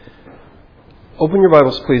Open your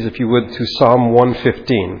Bibles, please, if you would, to Psalm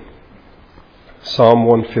 115. Psalm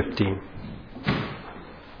 115.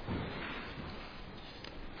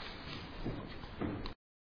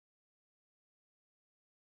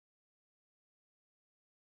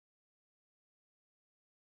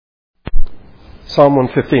 Psalm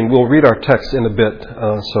 115. We'll read our text in a bit,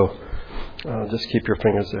 so just keep your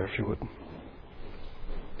fingers there if you would.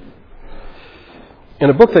 In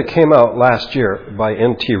a book that came out last year by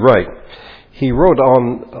N.T. Wright, he wrote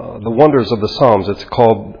on the wonders of the Psalms. It's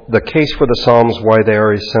called The Case for the Psalms, Why They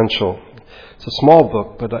Are Essential. It's a small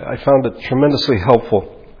book, but I found it tremendously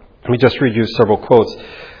helpful. Let me just read you several quotes.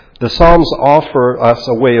 The Psalms offer us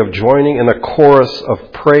a way of joining in a chorus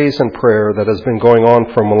of praise and prayer that has been going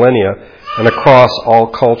on for millennia and across all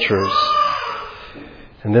cultures.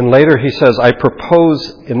 And then later he says, I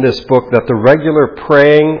propose in this book that the regular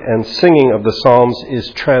praying and singing of the Psalms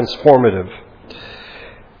is transformative.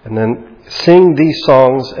 And then sing these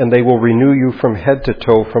songs and they will renew you from head to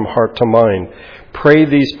toe, from heart to mind. Pray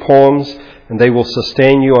these poems and they will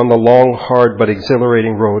sustain you on the long, hard, but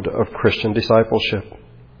exhilarating road of Christian discipleship.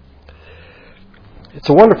 It's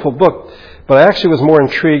a wonderful book, but I actually was more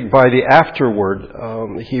intrigued by the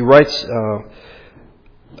afterword. He writes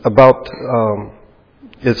about,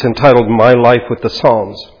 it's entitled My Life with the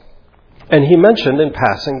Psalms. And he mentioned in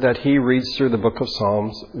passing that he reads through the book of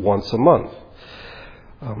Psalms once a month.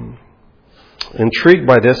 Intrigued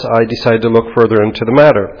by this, I decided to look further into the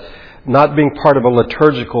matter. Not being part of a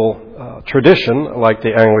liturgical tradition like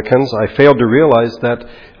the Anglicans, I failed to realize that,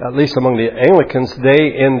 at least among the Anglicans,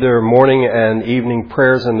 they, in their morning and evening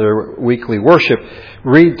prayers and their weekly worship,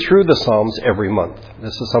 read through the Psalms every month.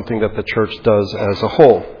 This is something that the church does as a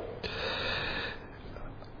whole.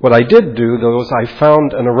 What I did do, though, is I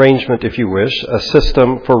found an arrangement, if you wish, a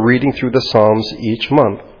system for reading through the Psalms each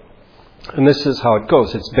month. And this is how it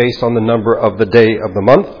goes. It's based on the number of the day of the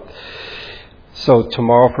month. So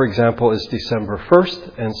tomorrow, for example, is December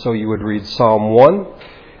 1st, and so you would read Psalm 1.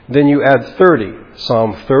 Then you add 30,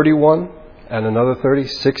 Psalm 31, and another 30,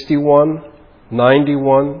 61,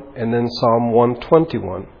 91, and then Psalm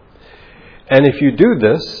 121. And if you do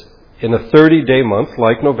this in a 30-day month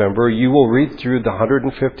like November, you will read through the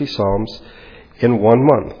 150 Psalms in 1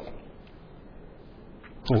 month.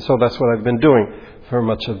 And so that's what I've been doing for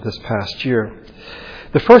much of this past year.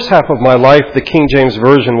 The first half of my life, the King James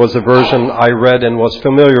Version was the version I read and was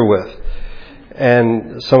familiar with.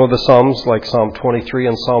 And some of the Psalms, like Psalm 23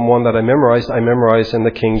 and Psalm 1 that I memorized in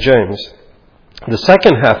the King James. The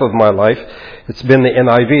second half of my life, it's been the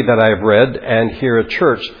NIV that I have read and here at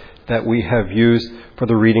church that we have used for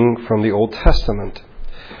the reading from the Old Testament.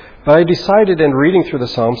 But I decided in reading through the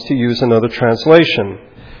Psalms to use another translation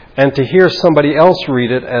and to hear somebody else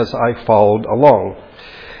read it as I followed along.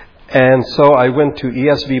 And so I went to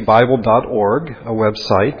esvbible.org, a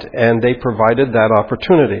website, and they provided that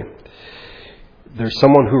opportunity. There's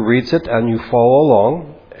someone who reads it and you follow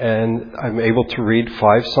along, and I'm able to read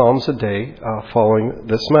 5 Psalms a day following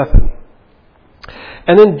this method.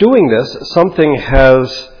 And in doing this, something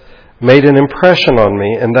has made an impression on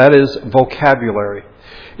me, and that is vocabulary.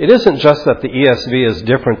 It isn't just that the ESV is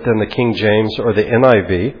different than the King James or the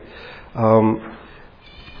NIV.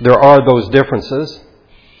 There are those differences,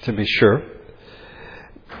 to be sure.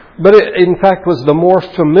 But it, in fact, was the more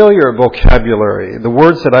familiar vocabulary, the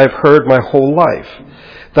words that I've heard my whole life,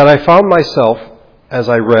 that I found myself, as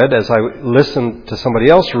I read, as I listened to somebody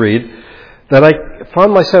else read, that I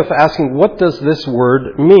found myself asking, what does this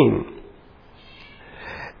word mean?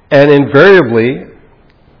 And invariably,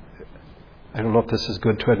 I don't know if this is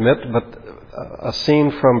good to admit, but a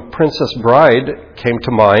scene from Princess Bride came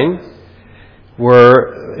to mind,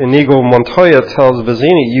 where Inigo Montoya tells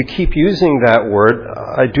Vizzini, you keep using that word,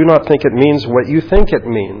 I do not think it means what you think it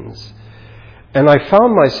means. And I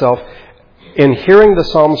found myself in hearing the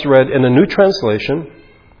Psalms read in a new translation,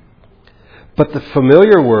 but the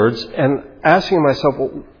familiar words, and asking myself,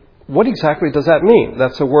 well, what exactly does that mean?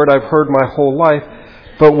 That's a word I've heard my whole life,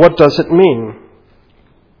 but what does it mean?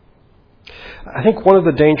 I think one of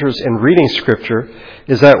the dangers in reading Scripture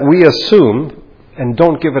is that we assume, and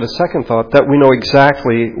don't give it a second thought, that we know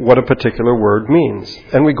exactly what a particular word means.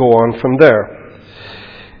 And we go on from there.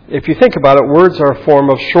 If you think about it, words are a form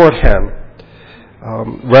of shorthand.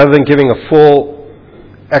 Rather than giving a full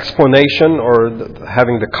explanation or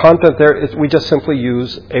having the content there, we just simply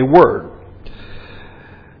use a word.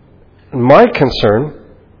 My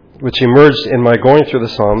concern, which emerged in my going through the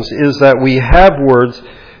Psalms, is that we have words,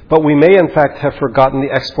 but we may in fact have forgotten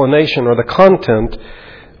the explanation or the content,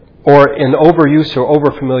 or in overuse or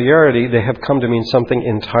overfamiliarity, they have come to mean something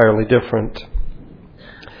entirely different.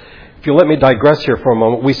 If you let me digress here for a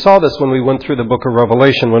moment, we saw this when we went through the book of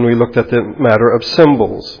Revelation, when we looked at the matter of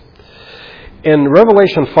symbols. In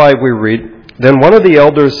Revelation 5 we read, "Then one of the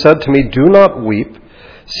elders said to me, 'Do not weep.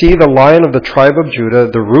 See, the Lion of the tribe of Judah,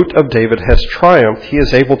 the Root of David, has triumphed. He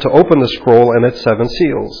is able to open the scroll and its 7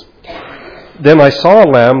 seals.' Then I saw a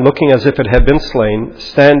lamb looking as if it had been slain,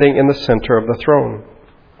 standing in the center of the throne."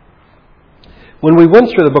 When we went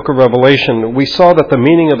through the book of Revelation, we saw that the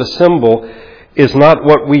meaning of a symbol is not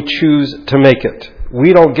what we choose to make it.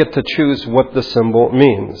 We don't get to choose what the symbol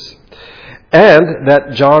means. And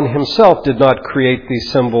that John himself did not create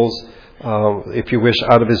these symbols, if you wish,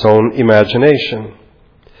 out of his own imagination.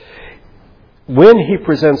 When he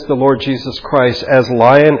presents the Lord Jesus Christ as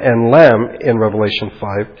lion and lamb in Revelation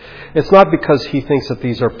 5, it's not because he thinks that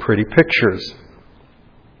these are pretty pictures,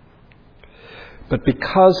 but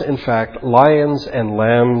because, in fact, lions and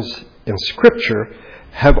lambs in Scripture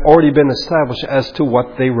have already been established as to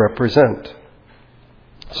what they represent.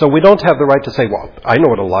 So we don't have the right to say, well, I know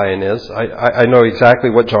what a lion is. I know exactly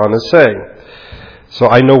what John is saying. So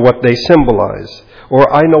I know what they symbolize.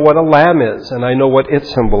 Or I know what a lamb is, and I know what it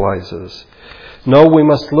symbolizes. No, we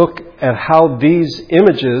must look at how these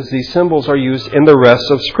images, these symbols, are used in the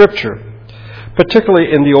rest of Scripture,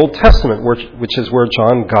 particularly in the Old Testament, which is where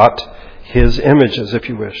John got his images, if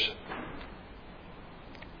you wish.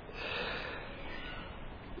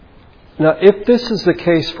 Now, if this is the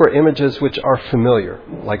case for images which are familiar,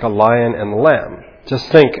 like a lion and a lamb, just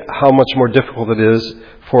think how much more difficult it is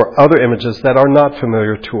for other images that are not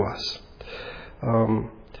familiar to us.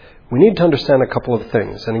 We need to understand a couple of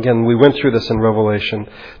things. And again, we went through this in Revelation,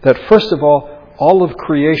 that first of all of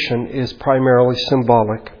creation is primarily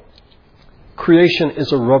symbolic. Creation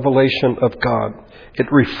is a revelation of God.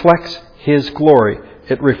 It reflects His glory.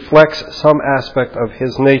 It reflects some aspect of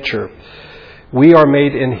His nature. We are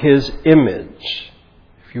made in His image.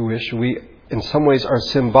 If you wish, we in some ways are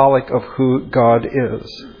symbolic of who God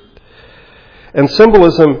is. And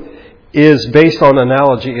symbolism is based on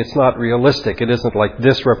analogy. It's not realistic. It isn't like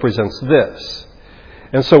this represents this.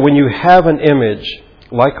 And so when you have an image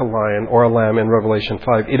like a lion or a lamb in Revelation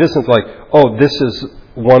 5, it isn't like, oh, this is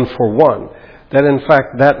one for one. That in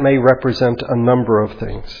fact, that may represent a number of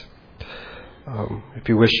things. If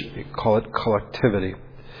you wish, you call it collectivity.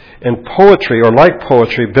 In poetry, or like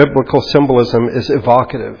poetry, biblical symbolism is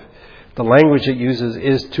evocative. The language it uses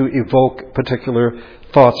is to evoke particular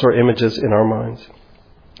thoughts or images in our minds.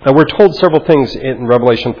 Now, we're told several things in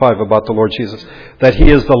Revelation 5 about the Lord Jesus, that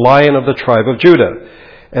He is the Lion of the tribe of Judah.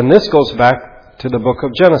 And this goes back to the book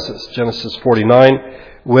of Genesis, Genesis 49,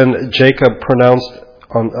 when Jacob pronounced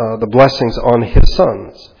the blessings on his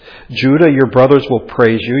sons. "Judah, your brothers will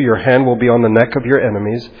praise you. Your hand will be on the neck of your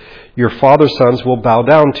enemies. Your father's sons will bow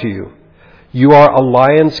down to you. You are a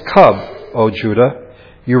lion's cub, O Judah.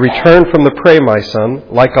 You return from the prey, my son.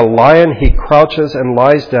 Like a lion, he crouches and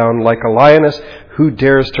lies down. Like a lioness, who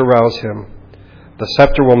dares to rouse him? The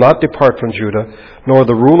scepter will not depart from Judah, nor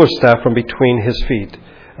the ruler's staff from between his feet,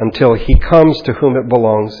 until he comes to whom it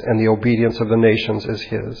belongs, and the obedience of the nations is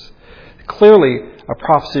his." Clearly, a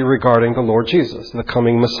prophecy regarding the Lord Jesus, the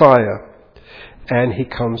coming Messiah. And He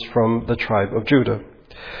comes from the tribe of Judah.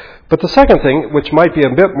 But the second thing, which might be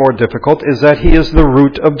a bit more difficult, is that He is the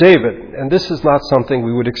root of David. And this is not something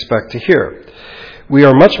we would expect to hear. We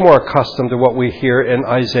are much more accustomed to what we hear in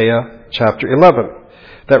Isaiah chapter 11,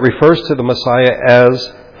 that refers to the Messiah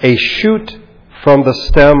as a shoot from the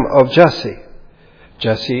stem of Jesse.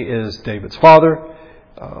 Jesse is David's father,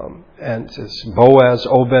 and it's Boaz,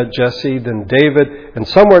 Obed, Jesse, then David, and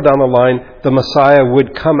somewhere down the line, the Messiah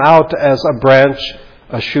would come out as a branch,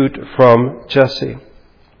 a shoot from Jesse.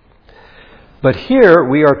 But here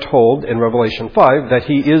we are told in Revelation 5 that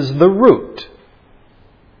He is the root.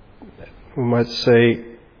 We might say,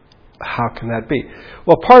 how can that be?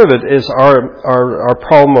 Well, part of it is our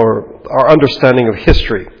problem or our understanding of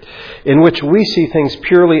history, in which we see things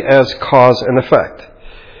purely as cause and effect,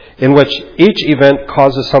 in which each event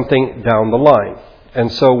causes something down the line.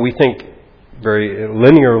 And so we think very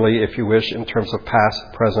linearly, if you wish, in terms of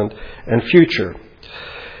past, present, and future.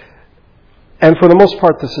 And for the most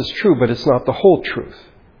part, this is true, but it's not the whole truth.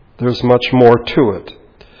 There's much more to it.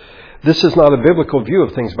 This is not a biblical view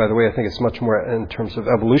of things, by the way. I think it's much more in terms of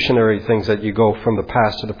evolutionary things, that you go from the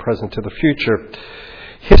past to the present to the future.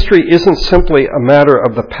 History isn't simply a matter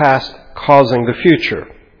of the past causing the future.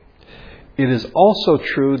 It is also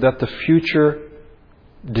true that the future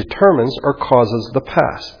determines or causes the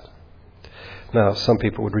past. Now, some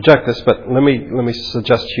people would reject this, but let me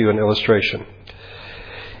suggest to you an illustration.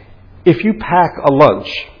 If you pack a lunch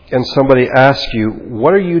and somebody asks you,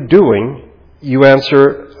 "What are you doing?" you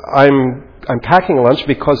answer, "I'm I'm packing a lunch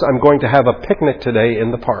because I'm going to have a picnic today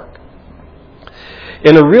in the park.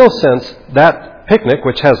 In a real sense, that picnic,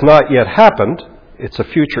 which has not yet happened, it's a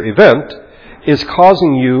future event, is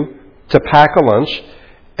causing you to pack a lunch.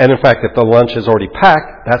 And in fact, if the lunch is already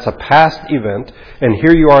packed, that's a past event. And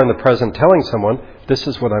here you are in the present telling someone, this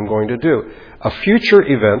is what I'm going to do. A future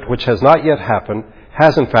event, which has not yet happened,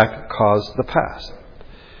 has in fact caused the past.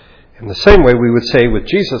 In the same way, we would say with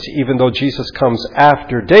Jesus, even though Jesus comes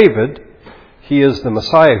after David, he is the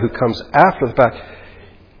Messiah who comes after the fact.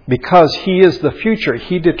 Because he is the future,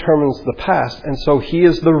 he determines the past, and so he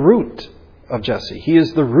is the root of Jesse. He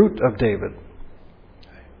is the root of David.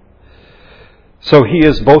 So he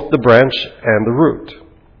is both the branch and the root.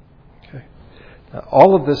 Okay. Now,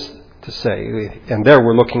 all of this to say, and there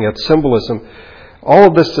we're looking at symbolism, all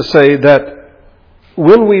of this to say that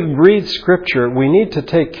when we read Scripture, we need to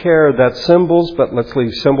take care that symbols, but let's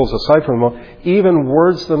leave symbols aside for a moment, even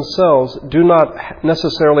words themselves do not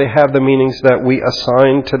necessarily have the meanings that we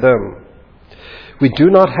assign to them. We do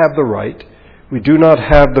not have the right, we do not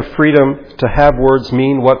have the freedom to have words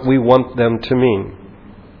mean what we want them to mean.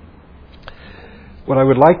 What I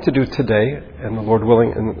would like to do today, and the Lord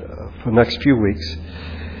willing, for the next few weeks,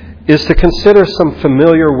 is to consider some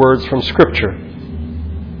familiar words from Scripture.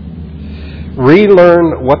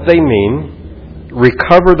 Relearn what they mean,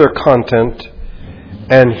 recover their content,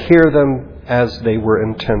 and hear them as they were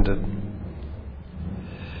intended.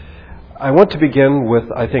 I want to begin with,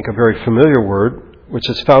 I think, a very familiar word, which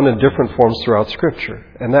is found in different forms throughout Scripture,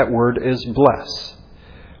 and that word is bless.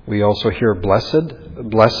 We also hear blessed,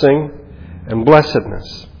 blessing, and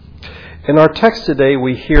blessedness. In our text today,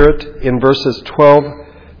 we hear it in verses 12,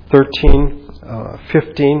 13,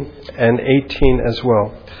 15, and 18 as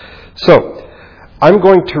well. So, I'm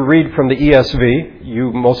going to read from the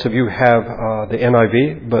ESV. Most of you have the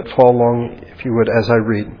NIV, but follow along, if you would, as I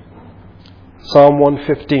read. Psalm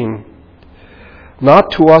 115.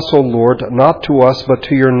 Not to us, O Lord, not to us, but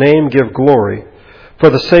to your name give glory, for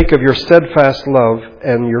the sake of your steadfast love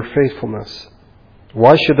and your faithfulness.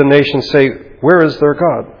 Why should the nations say, where is their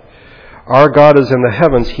God? Our God is in the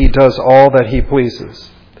heavens. He does all that he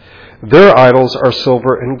pleases. Their idols are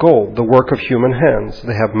silver and gold, the work of human hands.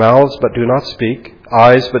 They have mouths but do not speak,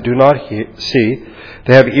 eyes but do not see.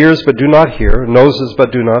 They have ears but do not hear, noses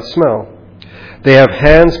but do not smell. They have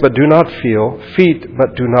hands but do not feel, feet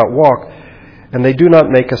but do not walk, and they do not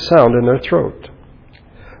make a sound in their throat.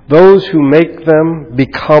 Those who make them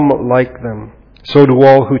become like them. So do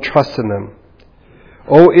all who trust in them.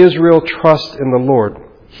 O Israel, trust in the Lord.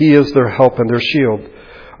 He is their help and their shield.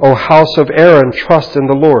 O house of Aaron, trust in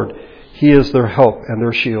the Lord. He is their help and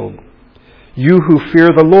their shield. You who fear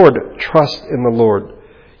the Lord, trust in the Lord.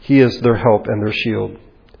 He is their help and their shield.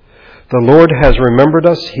 The Lord has remembered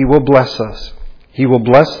us. He will bless us. He will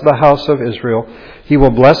bless the house of Israel. He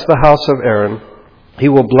will bless the house of Aaron. He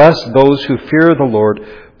will bless those who fear the Lord,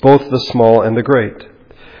 both the small and the great.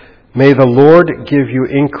 May the Lord give you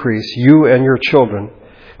increase, you and your children.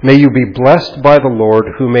 May you be blessed by the Lord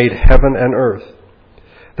who made heaven and earth.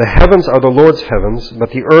 The heavens are the Lord's heavens, but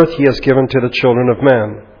the earth he has given to the children of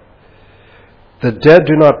man. The dead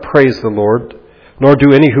do not praise the Lord, nor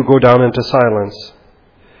do any who go down into silence.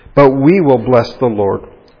 But we will bless the Lord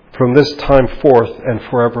from this time forth and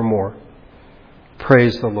forevermore.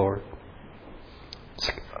 Praise the Lord.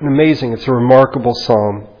 It's amazing. It's a remarkable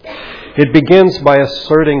psalm. It begins by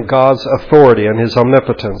asserting God's authority and his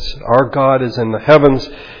omnipotence. Our God is in the heavens.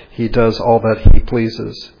 He does all that he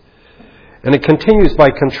pleases. And it continues by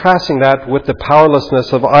contrasting that with the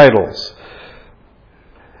powerlessness of idols.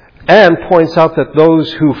 And points out that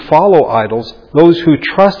those who follow idols, those who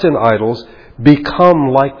trust in idols, become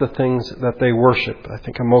like the things that they worship. I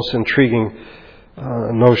think a most intriguing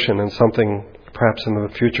notion, and something perhaps in the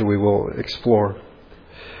future we will explore.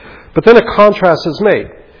 But then a contrast is made.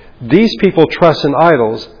 These people trust in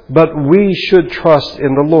idols, but we should trust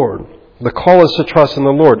in the Lord. The call is to trust in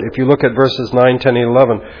the Lord. If you look at verses 9, 10, and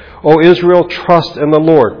 11. O Israel, trust in the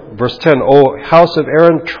Lord. Verse 10. O house of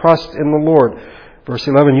Aaron, trust in the Lord. Verse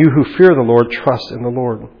 11. You who fear the Lord, trust in the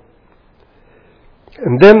Lord.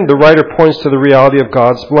 And then the writer points to the reality of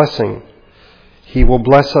God's blessing. He will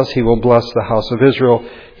bless us. He will bless the house of Israel.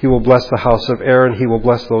 He will bless the house of Aaron. He will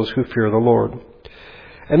bless those who fear the Lord.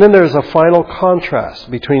 And then there's a final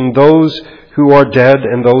contrast between those who are dead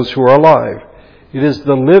and those who are alive. It is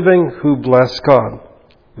the living who bless God.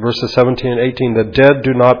 Verses 17 and 18, the dead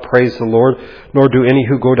do not praise the Lord, nor do any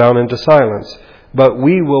who go down into silence. But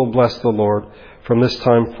we will bless the Lord from this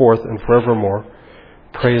time forth and forevermore.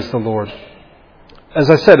 Praise the Lord. As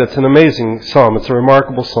I said, it's an amazing psalm. It's a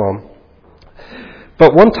remarkable psalm.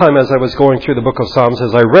 But one time as I was going through the book of Psalms,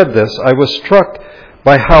 as I read this, I was struck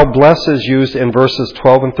by how bless is used in verses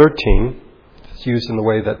 12 and 13. It's used in the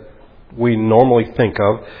way that we normally think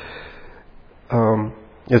of.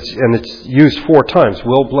 It's used 4 times.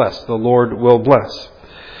 Will bless. The Lord will bless.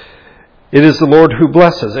 It is the Lord who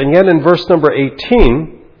blesses. And yet in verse number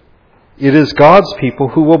 18, it is God's people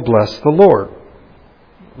who will bless the Lord.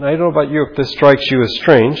 Now, I don't know about you if this strikes you as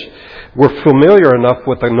strange. We're familiar enough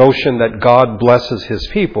with the notion that God blesses His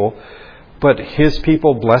people, but His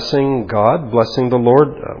people blessing God, blessing the Lord.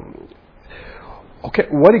 Okay,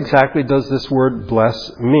 what exactly does this word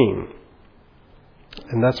bless mean?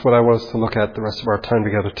 And that's what I want us to look at the rest of our time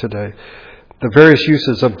together today. The various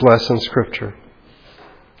uses of bless in Scripture.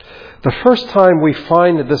 The first time we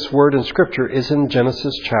find this word in Scripture is in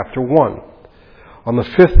Genesis chapter 1. On the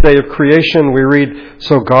 5th day of creation, we read,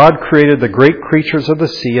 "So God created the great creatures of the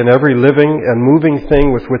sea and every living and moving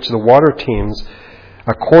thing with which the water teems,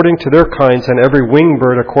 according to their kinds, and every winged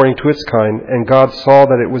bird according to its kind. And God saw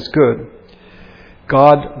that it was good."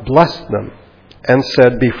 God blessed them and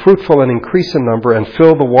said, "Be fruitful and increase in number, and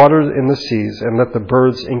fill the waters in the seas, and let the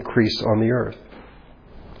birds increase on the earth."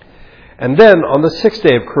 And then on the 6th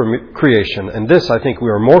day of creation, and this I think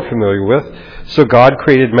we are more familiar with, "So God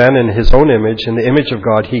created man in His own image. In the image of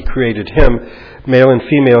God He created him. Male and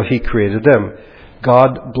female He created them.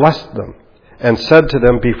 God blessed them and said to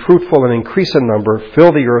them, 'Be fruitful and increase in number,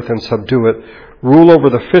 fill the earth and subdue it. Rule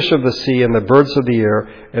over the fish of the sea and the birds of the air,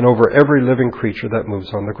 and over every living creature that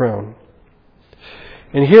moves on the ground.'"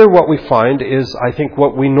 And here what we find is, I think,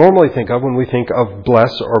 what we normally think of when we think of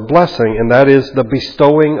bless or blessing, and that is the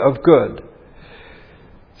bestowing of good.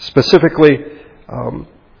 Specifically,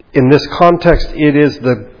 in this context, it is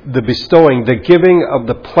the bestowing, the giving of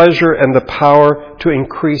the pleasure and the power to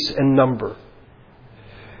increase in number.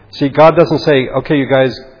 See, God doesn't say, "Okay, you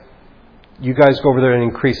guys go over there and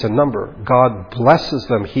increase in number." God blesses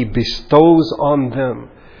them. He bestows on them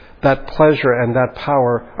that pleasure and that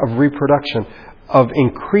power of reproduction, of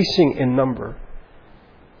increasing in number.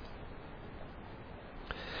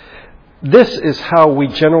 This is how we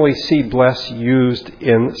generally see bless used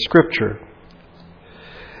in Scripture.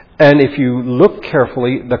 And if you look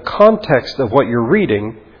carefully, the context of what you're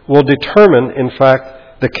reading will determine, in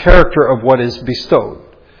fact, the character of what is bestowed.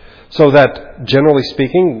 So that, generally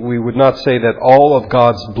speaking, we would not say that all of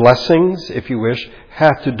God's blessings, if you wish,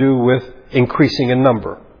 have to do with increasing in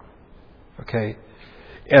number. Okay?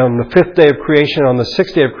 And on the 5th day of creation, on the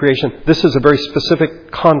 6th day of creation, this is a very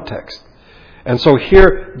specific context. And so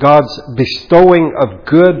here, God's bestowing of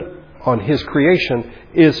good on His creation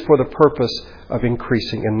is for the purpose of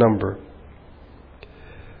increasing in number.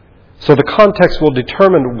 So the context will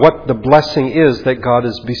determine what the blessing is that God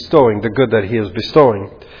is bestowing, the good that He is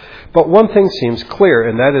bestowing. But one thing seems clear,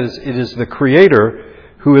 and that is, it is the Creator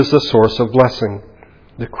who is the source of blessing.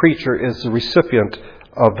 The creature is the recipient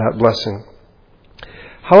of that blessing.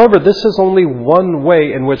 However, this is only one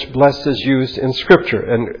way in which blessed is used in Scripture.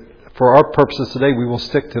 And for our purposes today, we will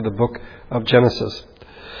stick to the book of Genesis.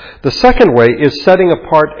 The second way is setting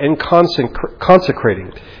apart and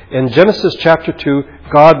consecrating. In Genesis chapter 2,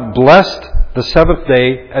 God blessed the 7th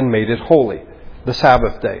day and made it holy, the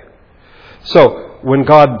Sabbath day. So, when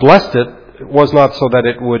God blessed it, it was not so that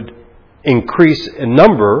it would increase in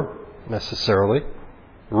number, necessarily,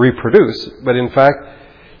 reproduce, but in fact,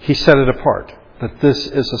 He set it apart, that this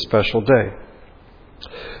is a special day.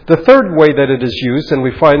 The third way that it is used, and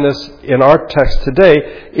we find this in our text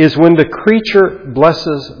today, is when the creature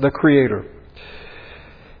blesses the Creator.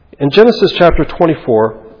 In Genesis chapter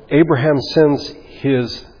 24, Abraham sends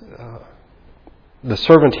the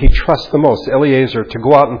servant he trusts the most, Eliezer, to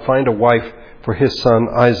go out and find a wife for his son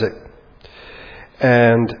Isaac.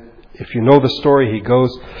 And if you know the story, he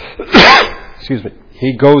goes,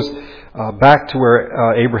 back to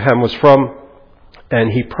where Abraham was from, and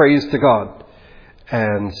he prays to God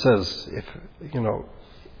and says, if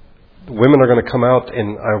the women are going to come out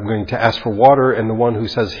and I'm going to ask for water, and the one who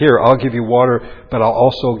says, "Here, I'll give you water, but I'll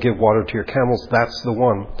also give water to your camels," that's the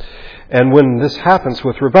one. And when this happens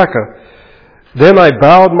with Rebekah, "Then I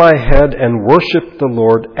bowed my head and worshipped the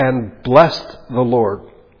Lord and blessed the Lord,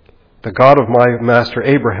 the God of my master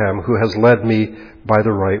Abraham, who has led me by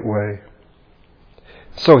the right way."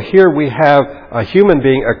 So here we have a human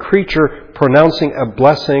being, a creature, pronouncing a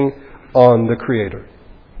blessing on the Creator.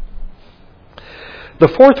 The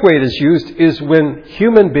fourth way it is used is when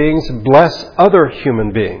human beings bless other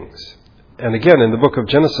human beings. And again, in the book of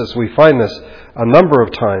Genesis, we find this a number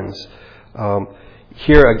of times.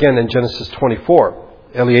 Here again in Genesis 24,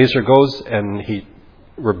 Eliezer goes and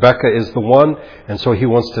Rebekah is the one, and so he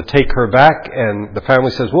wants to take her back, and the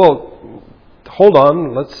family says, "Well, hold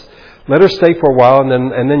on, let her stay for a while,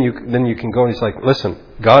 and then you can go. And he's like, listen,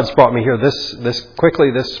 God's brought me here this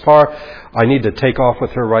quickly, this far. I need to take off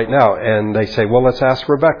with her right now. And they say, well, let's ask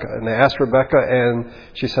Rebecca. And they ask Rebecca, and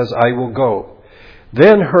she says, I will go.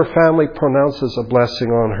 Then her family pronounces a blessing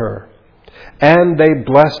on her. And they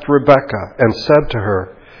blessed Rebecca and said to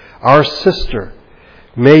her, our sister,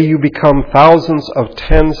 may you become thousands of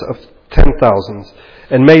tens of 10,000s,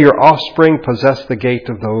 and may your offspring possess the gate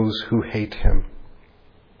of those who hate him.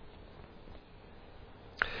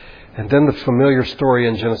 And then the familiar story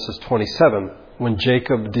in Genesis 27, when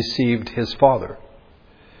Jacob deceived his father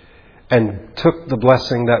and took the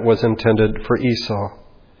blessing that was intended for Esau.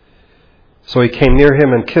 So he came near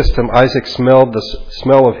him and kissed him. Isaac smelled the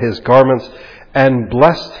smell of his garments and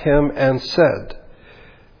blessed him and said,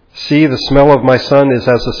 see, the smell of my son is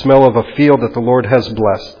as the smell of a field that the Lord has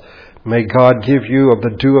blessed. May God give you of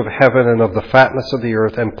the dew of heaven and of the fatness of the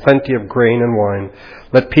earth and plenty of grain and wine.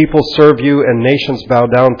 Let people serve you and nations bow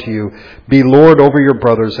down to you. Be Lord over your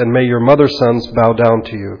brothers, and may your mother's sons bow down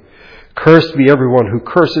to you. Cursed be everyone who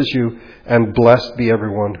curses you, and blessed be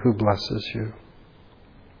everyone who blesses you.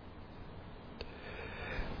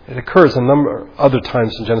 It occurs a number of other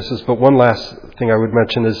times in Genesis, but one last thing I would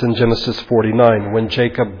mention is in Genesis 49, when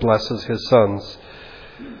Jacob blesses his sons.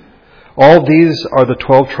 All these are the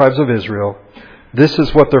 12 tribes of Israel. This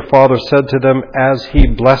is what their father said to them as he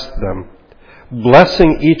blessed them,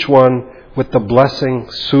 blessing each one with the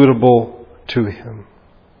blessing suitable to him.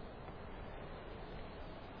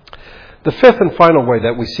 The fifth and final way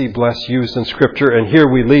that we see bless used in Scripture, and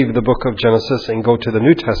here we leave the book of Genesis and go to the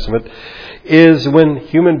New Testament, is when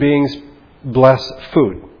human beings bless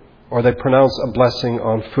food, or they pronounce a blessing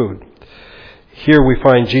on food. Here we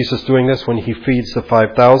find Jesus doing this when he feeds the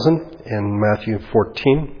 5,000 in Matthew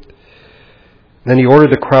 14. Then he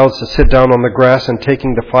ordered the crowds to sit down on the grass, and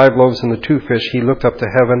taking the 5 loaves and the 2 fish, he looked up to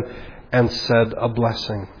heaven and said a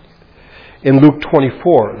blessing. In Luke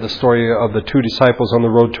 24, the story of the 2 disciples on the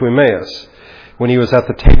road to Emmaus, when he was at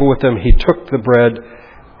the table with them, he took the bread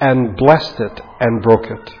and blessed it and broke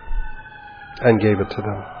it and gave it to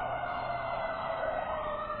them.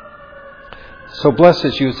 So bless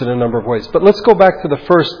is used in a number of ways. But let's go back to the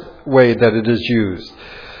first way that it is used.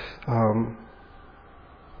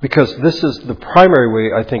 Because this is the primary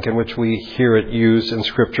way, I think, in which we hear it used in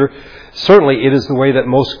Scripture. Certainly it is the way that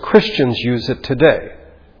most Christians use it today.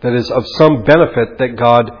 That is, of some benefit that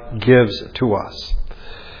God gives to us.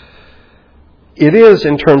 It is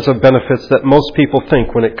in terms of benefits that most people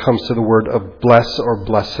think when it comes to the word of bless or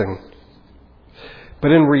blessing. But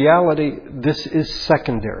in reality, this is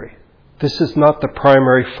secondary. This is not the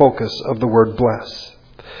primary focus of the word bless.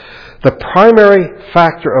 The primary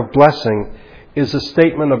factor of blessing is a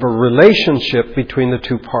statement of a relationship between the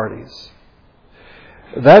two parties.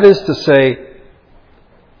 That is to say,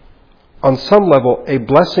 on some level, a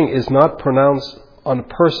blessing is not pronounced on a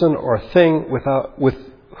person or a thing with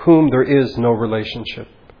whom there is no relationship.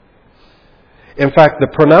 In fact, the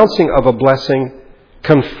pronouncing of a blessing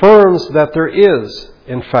confirms that there is,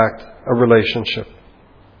 in fact, a relationship.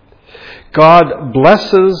 God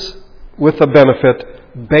blesses with a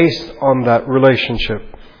benefit based on that relationship.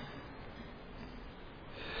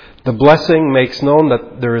 The blessing makes known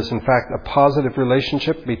that there is, in fact, a positive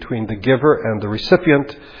relationship between the giver and the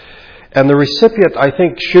recipient. And the recipient, I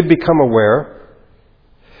think, should become aware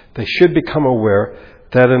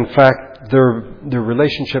that, in fact, their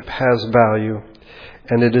relationship has value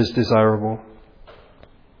and it is desirable.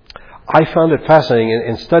 I found it fascinating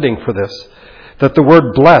in studying for this that the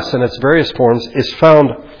word bless in its various forms is found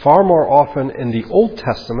far more often in the Old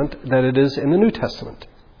Testament than it is in the New Testament.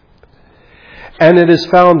 And it is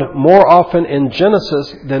found more often in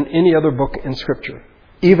Genesis than any other book in Scripture,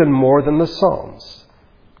 even more than the Psalms,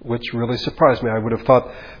 which really surprised me. I would have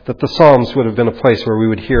thought that the Psalms would have been a place where we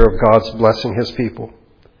would hear of God's blessing His people.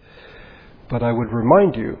 But I would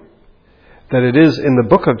remind you that it is in the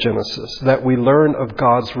book of Genesis that we learn of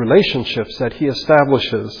God's relationships that He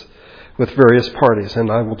establishes with various parties,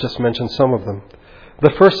 and I will just mention some of them.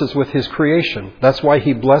 The first is with His creation. That's why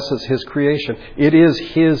He blesses His creation. It is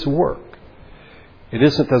His work. It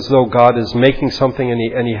isn't as though God is making something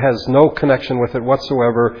and he has no connection with it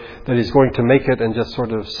whatsoever, that He's going to make it and just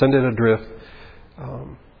sort of send it adrift.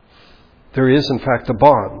 There is, in fact, a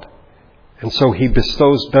bond. And so He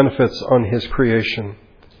bestows benefits on His creation.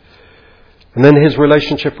 And then His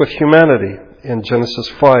relationship with humanity in Genesis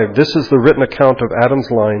 5. This is the written account of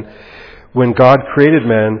Adam's line. When God created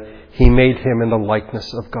man, He made him in the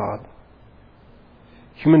likeness of God.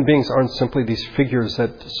 Human beings aren't simply these figures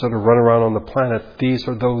that sort of run around on the planet. These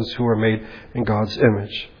are those who are made in God's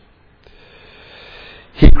image.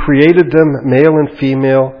 He created them, male and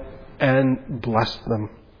female, and blessed them.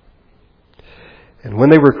 And when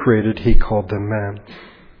they were created, He called them man.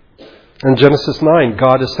 In Genesis 9,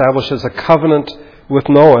 God establishes a covenant with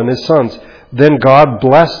Noah and his sons. Then God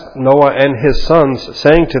blessed Noah and his sons,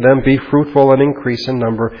 saying to them, "Be fruitful and increase in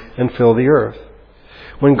number and fill the earth."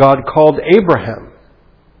 When God called Abraham,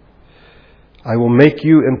 "I will make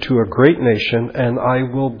you into a great nation, and I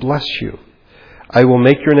will bless you. I will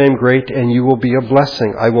make your name great, and you will be a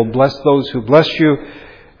blessing. I will bless those who bless you,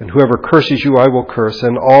 and whoever curses you I will curse,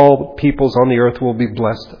 and all peoples on the earth will be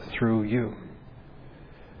blessed through you."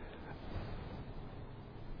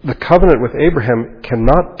 The covenant with Abraham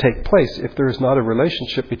cannot take place if there is not a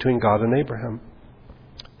relationship between God and Abraham.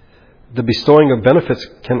 The bestowing of benefits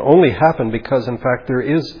can only happen because, in fact, there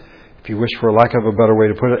is, if you wish for a lack of a better way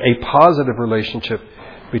to put it, a positive relationship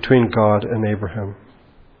between God and Abraham.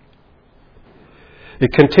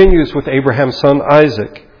 It continues with Abraham's son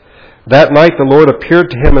Isaac. That night the Lord appeared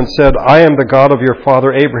to him and said, "I am the God of your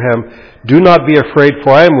father Abraham. Do not be afraid, for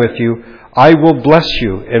I am with you. I will bless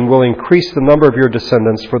you and will increase the number of your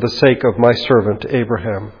descendants for the sake of my servant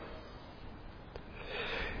Abraham."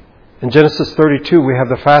 In Genesis 32, we have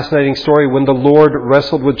the fascinating story when the Lord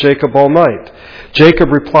wrestled with Jacob all night. Jacob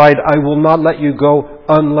replied, "I will not let you go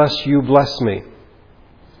unless you bless me."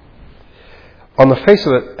 On the face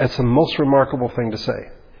of it, it's the most remarkable thing to say.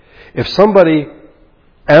 If somebody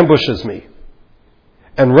ambushes me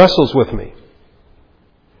and wrestles with me,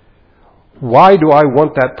 why do I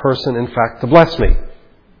want that person, in fact, to bless me?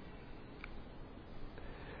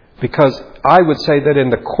 Because I would say that in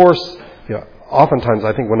the course, oftentimes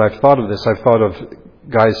I think when I've thought of this, I've thought of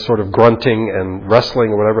guys sort of grunting and wrestling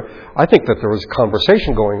or whatever. I think that there was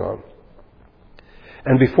conversation going on.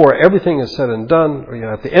 And before everything is said and done,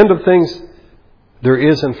 at the end of things, there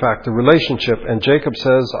is, in fact, a relationship. And Jacob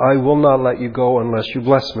says, "I will not let you go unless you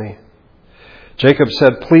bless me." Jacob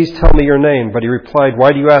said, "Please tell me your name." But he replied,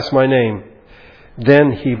 "Why do you ask my name?"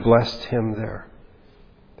 Then he blessed him there.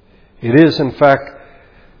 It is, in fact,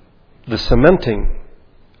 the cementing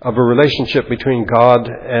of a relationship between God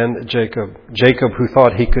and Jacob. Jacob, who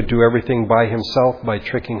thought he could do everything by himself, by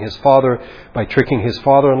tricking his father, by tricking his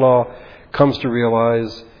father-in-law, comes to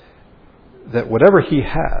realize that whatever he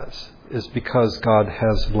has is because God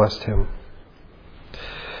has blessed him.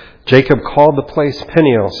 Jacob called the place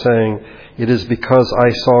Peniel, saying, "It is because I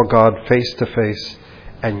saw God face to face,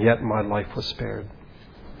 and yet my life was spared."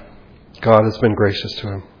 God has been gracious to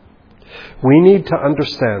him. We need to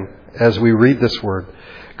understand, as we read this word,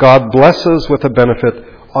 God blesses with a benefit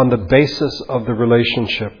on the basis of the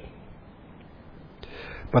relationship.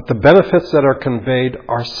 But the benefits that are conveyed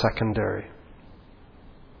are secondary.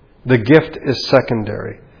 The gift is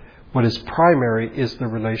secondary. What is primary is the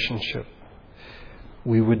relationship.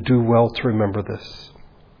 We would do well to remember this.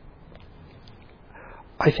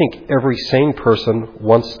 I think every sane person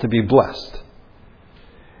wants to be blessed.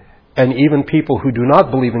 And even people who do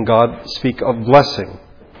not believe in God speak of blessing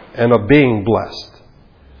and of being blessed.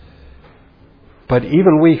 But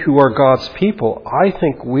even we who are God's people, I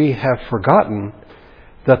think we have forgotten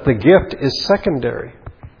that the gift is secondary.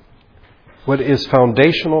 What is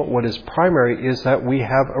foundational, what is primary, is that we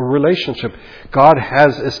have a relationship. God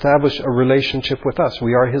has established a relationship with us.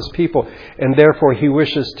 We are His people. And therefore He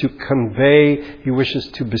wishes to convey, He wishes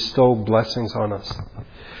to bestow blessings on us.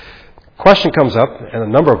 Question comes up, and a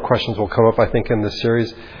number of questions will come up, I think, in this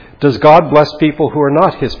series. Does God bless people who are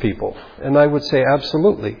not His people? And I would say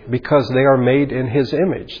absolutely, because they are made in His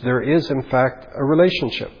image. There is, in fact, a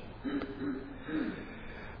relationship.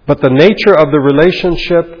 But the nature of the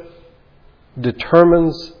relationship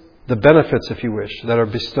determines the benefits, if you wish, that are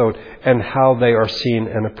bestowed and how they are seen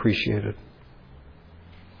and appreciated.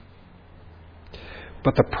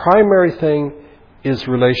 But the primary thing is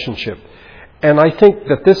relationship. And I think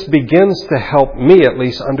that this begins to help me at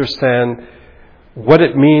least understand what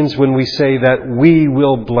it means when we say that we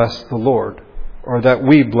will bless the Lord, or that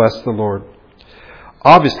we bless the Lord.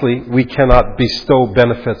 Obviously, we cannot bestow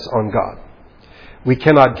benefits on God. We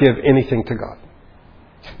cannot give anything to God.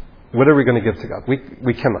 What are we going to give to God?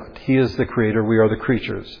 We cannot. He is the Creator. We are the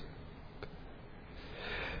creatures.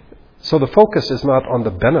 So the focus is not on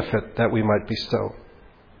the benefit that we might bestow,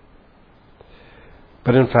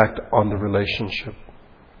 but in fact on the relationship.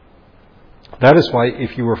 That is why,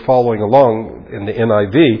 if you were following along in the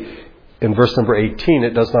NIV, in verse number 18,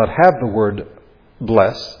 it does not have the word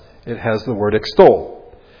bless. It has the word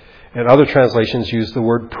extol. And other translations use the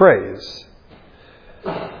word praise.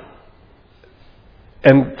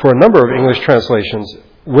 And for a number of English translations,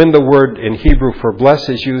 when the word in Hebrew for bless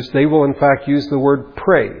is used, they will in fact use the word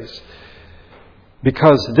praise.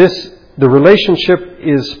 Because this the relationship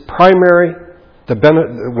is primary,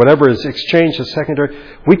 whatever is exchanged is secondary.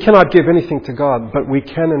 We cannot give anything to God, but we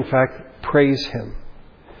can in fact praise Him.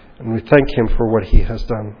 And we thank Him for what He has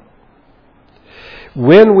done.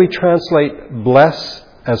 When we translate bless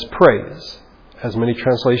as praise, as many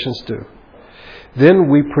translations do, then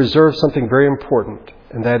we preserve something very important,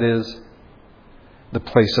 and that is the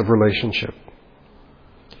place of relationship.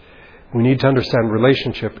 We need to understand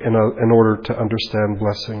relationship in order to understand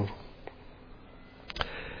blessing.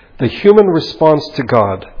 The human response to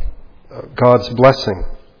God, God's blessing,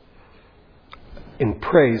 in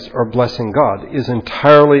praise or blessing God, is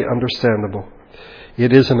entirely understandable.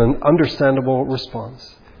 It is an understandable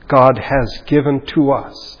response. God has given to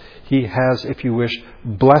us. He has, if you wish,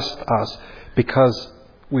 blessed us because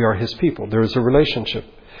we are His people. There is a relationship.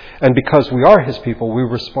 And because we are His people, we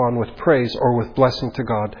respond with praise or with blessing to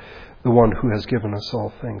God, the one who has given us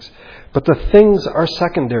all things. But the things are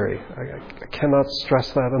secondary. I cannot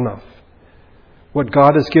stress that enough. What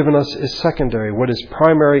God has given us is secondary. What is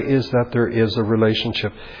primary is that there is a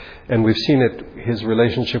relationship. And we've seen it, His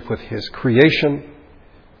relationship with His creation,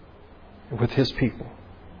 with His people,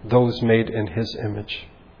 those made in His image.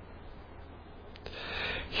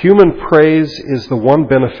 Human praise is the one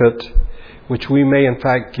benefit which we may in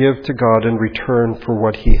fact give to God in return for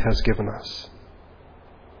what He has given us.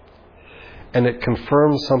 And it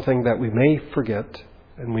confirms something that we may forget,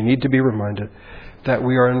 and we need to be reminded, that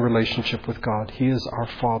we are in relationship with God. He is our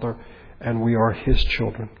Father, and we are His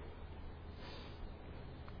children.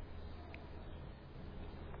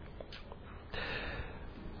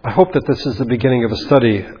 I hope that this is the beginning of a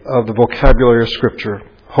study of the vocabulary of Scripture,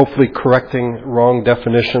 hopefully correcting wrong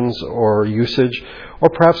definitions or usage, or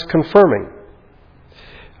perhaps confirming.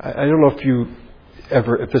 I don't know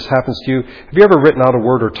if this happens to you. Have you ever written out a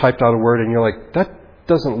word or typed out a word and you're like, that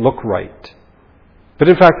doesn't look right? But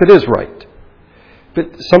in fact, it is right.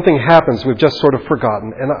 But something happens, we've just sort of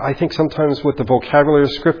forgotten. And I think sometimes with the vocabulary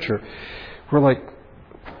of Scripture, we're like,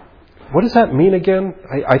 what does that mean again?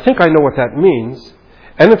 I think I know what that means.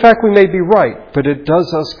 And in fact, we may be right, but it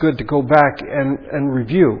does us good to go back and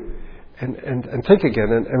review and think again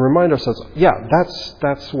and remind ourselves, yeah,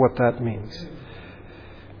 that's what that means.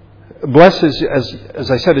 Blessed, as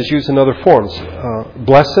I said, is used in other forms.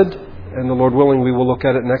 Blessed, and the Lord willing, we will look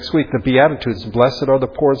at it next week. The Beatitudes, blessed are the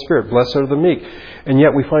poor in spirit, blessed are the meek. And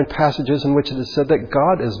yet we find passages in which it is said that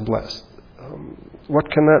God is blessed.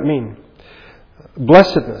 What can that mean?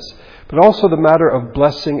 Blessedness, but also the matter of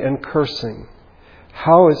blessing and cursing.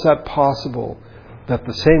 How is that possible that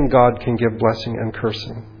the same God can give blessing and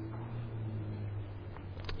cursing?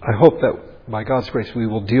 I hope that by God's grace we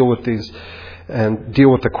will deal with these and deal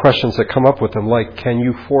with the questions that come up with them, like, can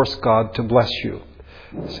you force God to bless you?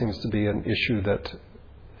 It seems to be an issue that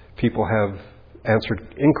people have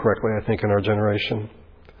answered incorrectly, I think, in our generation.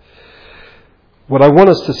 What I want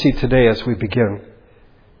us to see today as we begin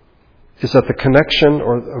is that the connection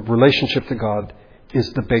or relationship to God is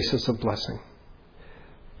the basis of blessing.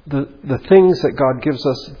 The things that God gives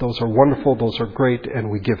us, those are wonderful, those are great, and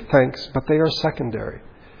we give thanks, but they are secondary.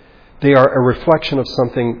 They are a reflection of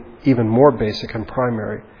something even more basic and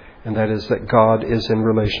primary, and that is that God is in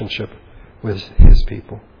relationship with His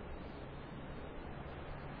people.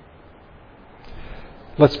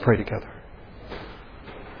 Let's pray together.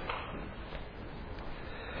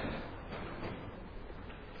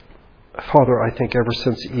 Father, I think ever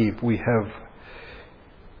since Eve, we have,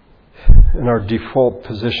 in our default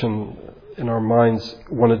position in our minds,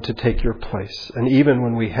 wanted to take your place. And even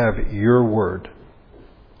when we have your word,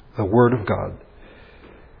 the Word of God,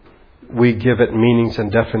 we give it meanings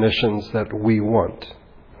and definitions that we want.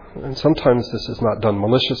 And sometimes this is not done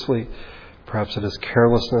maliciously. Perhaps it is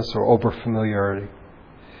carelessness or over-familiarity.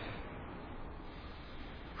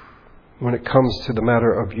 When it comes to the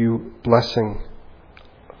matter of you blessing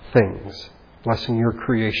things, blessing your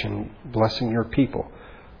creation, blessing your people,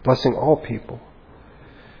 blessing all people,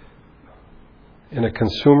 in a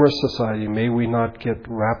consumer society, may we not get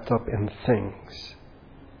wrapped up in things,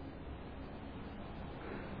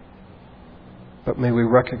 but may we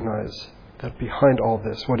recognize that behind all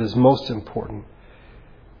this, what is most important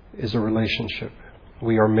is a relationship.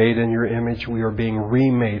 We are made in your image. We are being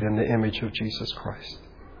remade in the image of Jesus Christ.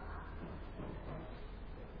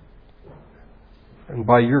 And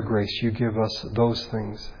by your grace, you give us those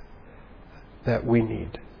things that we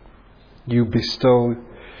need. You bestow,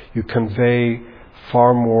 you convey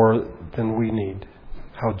far more than we need.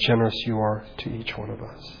 How generous you are to each one of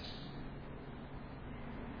us.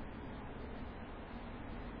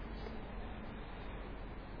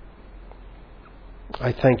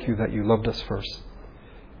 I thank you that you loved us first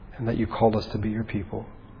and that you called us to be your people.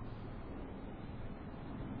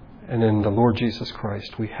 And in the Lord Jesus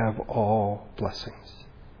Christ, we have all blessings.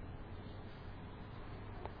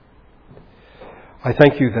 I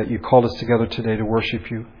thank you that you called us together today to worship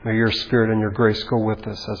you. May your Spirit and your grace go with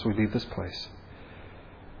us as we leave this place.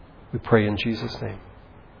 We pray in Jesus' name.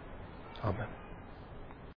 Amen.